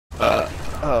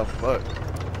Oh fuck.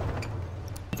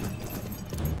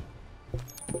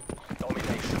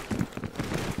 Domination.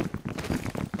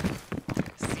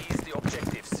 Seize the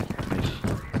objectives.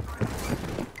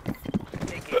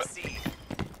 Taking C.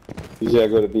 Usually I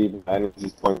go to B, but I need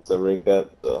these points to ring that.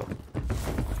 So.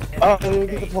 Oh, I didn't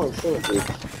get the points. Seriously.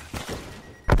 Charlie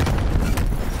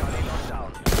lockdown.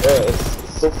 Yeah,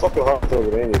 it's so fucking hard to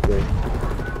over anything.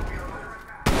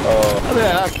 How did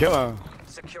I not kill him?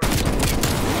 Security.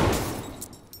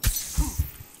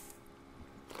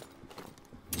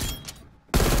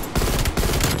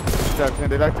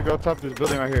 They like to go top of this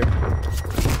building right here.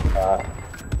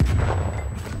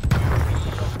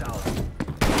 Lockdown.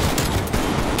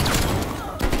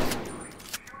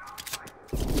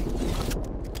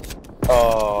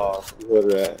 Oh, what are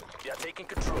that? We are taking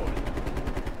control.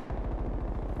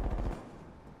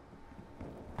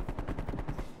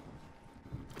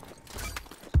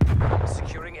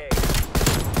 Securing A.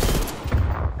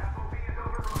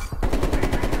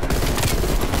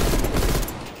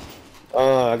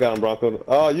 Oh, I got him, Bronco.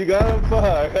 Oh, you got him?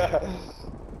 Fuck.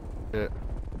 Yeah.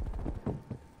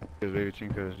 Because baby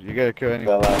Chinkos, you gotta kill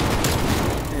anyone. Got that.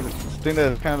 The thing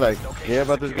that's kind of like gay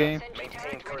about this game,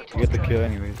 Maintain current you get to kill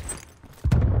anyways.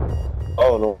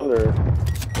 Oh, no wonder.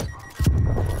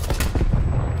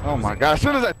 Oh my god, as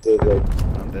soon as I... It's like,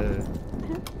 I'm dead.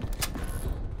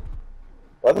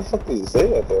 why the fuck did you say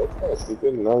that though? It's kind of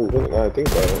stupid. Now I think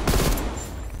about it.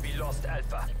 We lost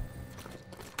Alpha.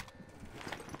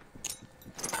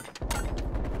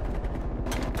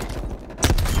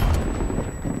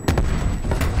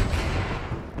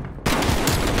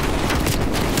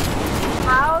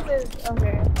 How does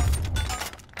okay?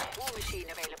 War machine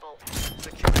available.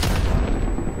 Secure.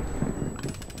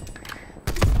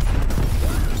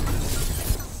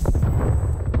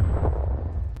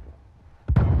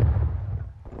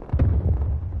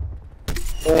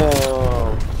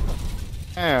 Oh,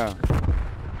 Damn.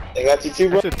 they got you too,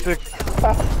 bro.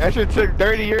 That shit took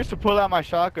 30 years to pull out my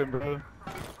shotgun, bro.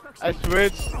 I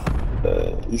switched.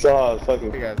 You saw how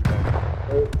fucking. You guys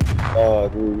got Oh,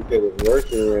 dude, you could have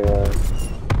working around.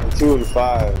 2 and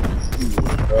 5. Jesus,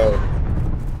 bro.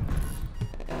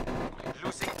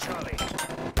 Losing Charlie.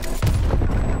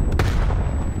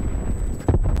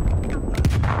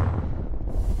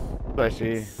 I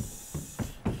see.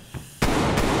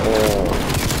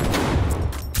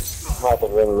 I'm about to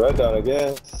run a red dot, I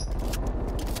guess.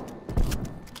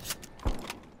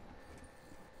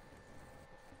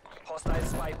 Hostile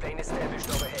spy plane established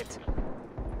overhead.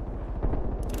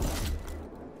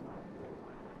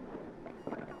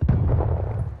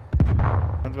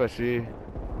 What do I see?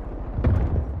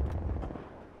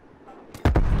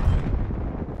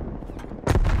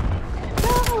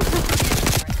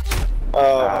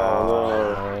 Oh, no.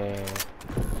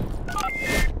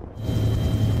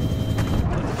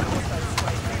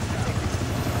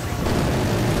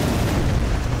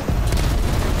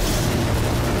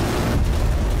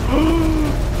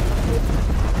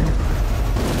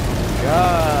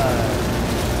 God.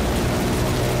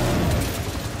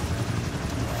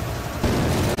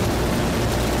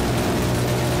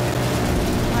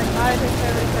 My God, it's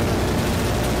everything.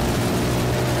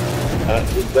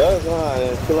 It does, huh?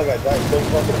 I feel like I died so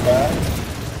fucking fast.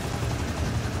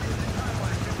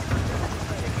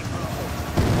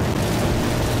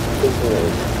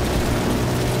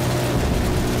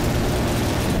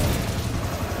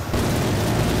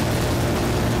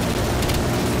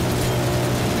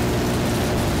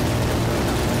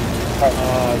 I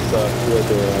suck. You're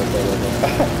doing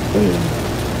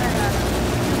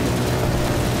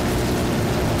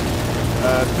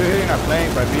Still hitting our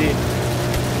plane by B.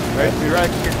 Right, be right,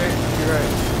 be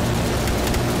right.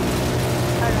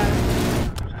 I got it.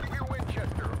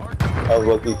 I was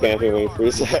lucky camping waiting for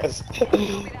his ass.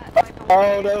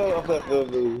 Oh no, I'm not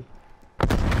moving.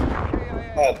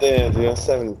 God damn, dude, I'm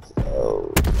 7.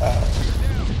 Oh, wow.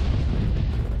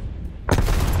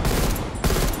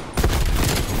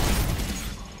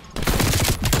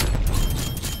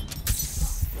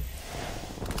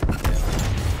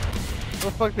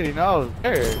 What the fuck did he know?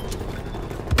 There.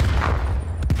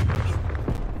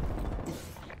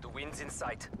 The wind's in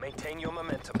sight. Maintain your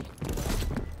momentum.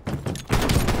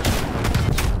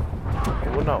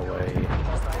 Oh, no way.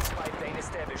 Hostile spy plane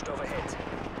established overhead.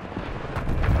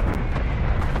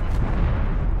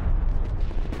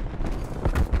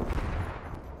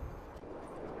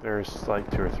 There's like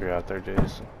 2 or 3 out there,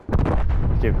 Jason.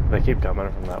 They keep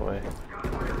coming from that way.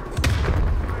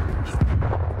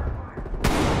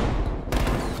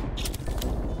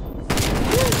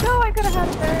 No, I could have had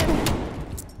a third.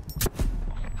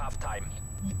 Half time.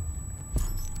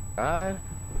 God.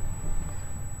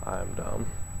 I'm dumb.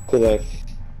 Cause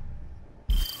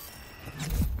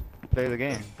Play the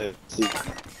game. see.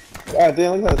 God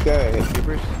damn, look how this guy hit.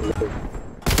 Keepers.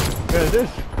 What is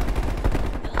this?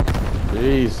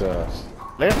 Jesus.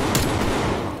 Left.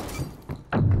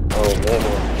 Oh man.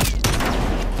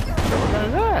 What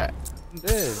is that?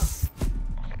 This.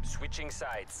 Switching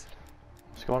sides.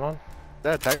 What's going on? Is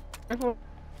that a rifle?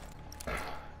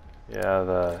 Yeah,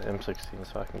 the M16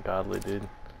 is fucking godly, dude.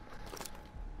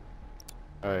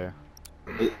 Oh yeah.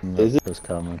 Is it? It's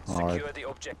coming hard. Secure the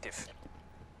objective.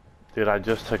 Dude, I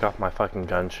just took off my fucking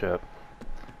gunship.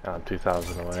 And I'm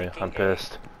 2,000 away. I'm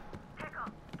pissed.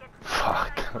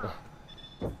 Fuck.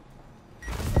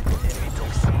 Enemy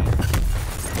took C.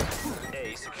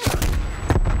 A secure.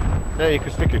 Yeah, you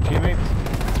can stick your teammates.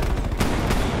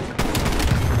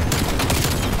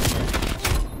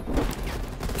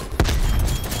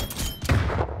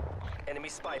 Enemy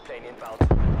spy plane inbound.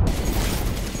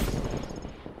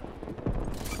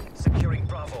 Securing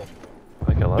Bravo.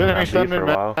 Like 11 Enemy happy for a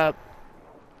while. map.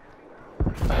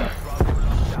 Bravo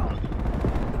locked down.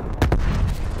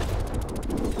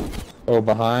 Oh,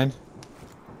 behind.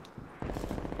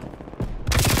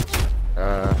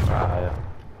 Yeah.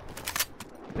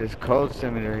 This code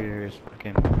simulator is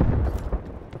fucking.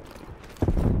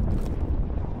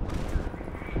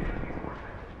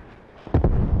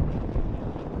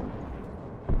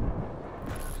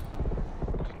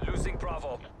 Losing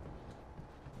Bravo.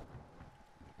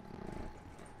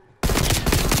 I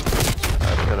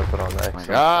should have put on the Oh my X.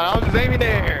 god, I was just aiming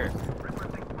there!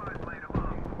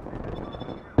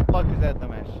 Fuck is that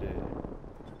dumbass shit?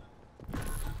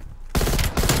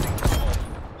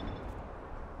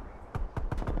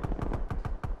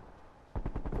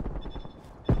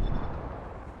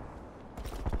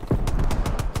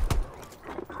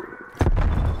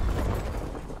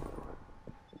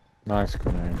 Nice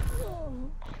grenade.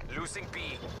 Losing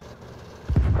B.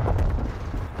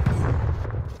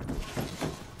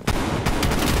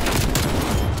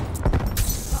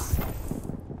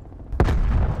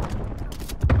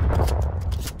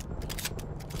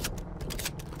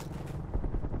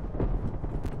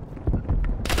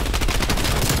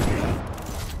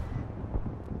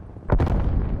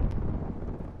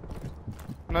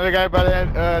 Another guy by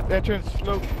the entrance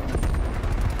slope.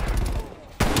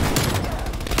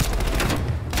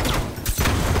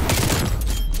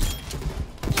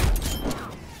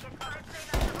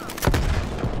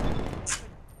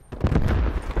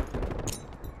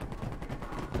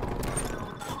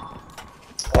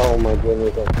 Oh my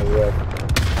goodness, I'm so wrecked.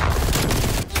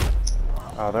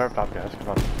 Oh, they're up top, guys. Come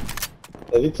on.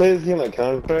 If you play this game like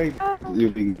Counter-Strike,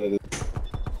 you'll be good.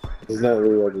 It's not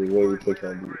really like the way you play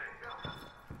Counter-Strike.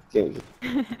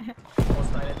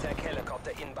 Hostile attack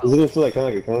helicopter Doesn't inbound. it feel like kind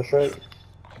of like a Counter-Strike?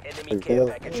 Enemy care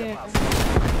package Yeah. above.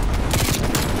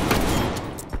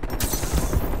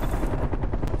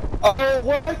 Oh,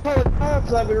 what kind of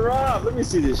times I've been robbed? Let me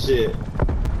see this shit.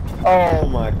 Oh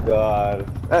my god.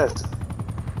 That's...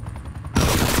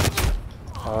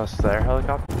 Oh, it's their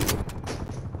helicopter?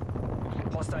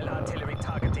 Hostile artillery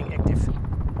targeting active.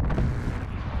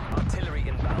 Artillery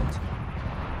inbound.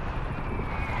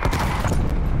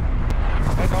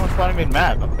 Hey, no one's spotting me in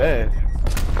map, I'm dead.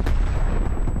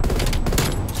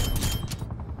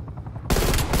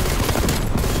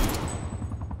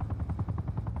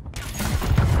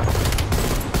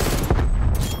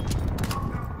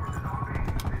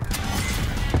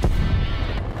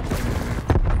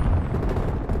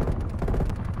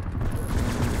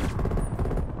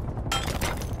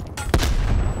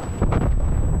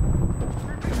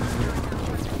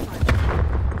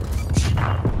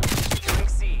 Securing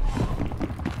C.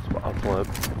 I'll flip.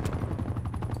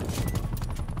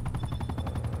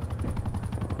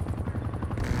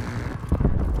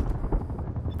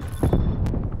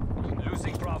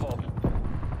 Losing Bravo.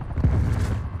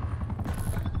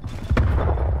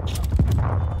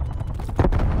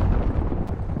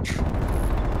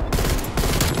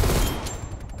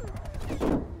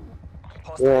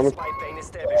 Yeah, Hostile I'm- spy plane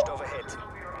established overhead.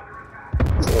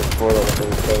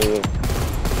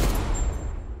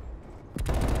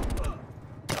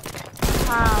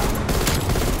 Wow.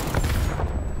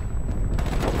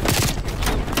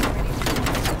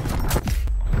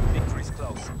 Victory's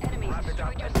close. Enemy Wrap it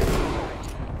up destroyed and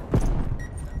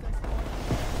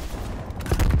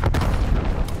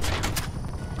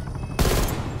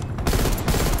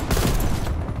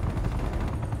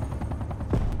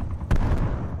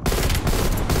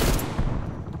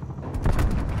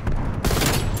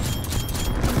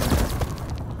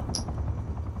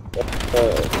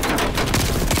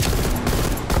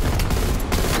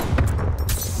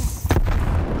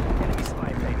your enemy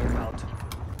spy plane inbound.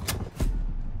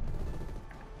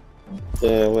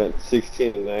 Yeah, I went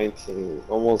 16 and 19,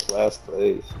 almost last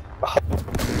place. Oh my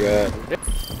god.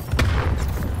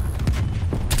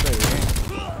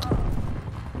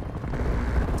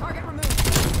 Target removed.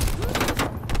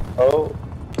 Oh,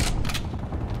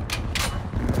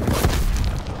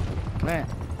 Man.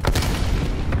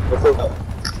 what's up?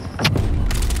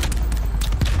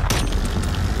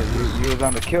 You was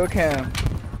on the kill cam.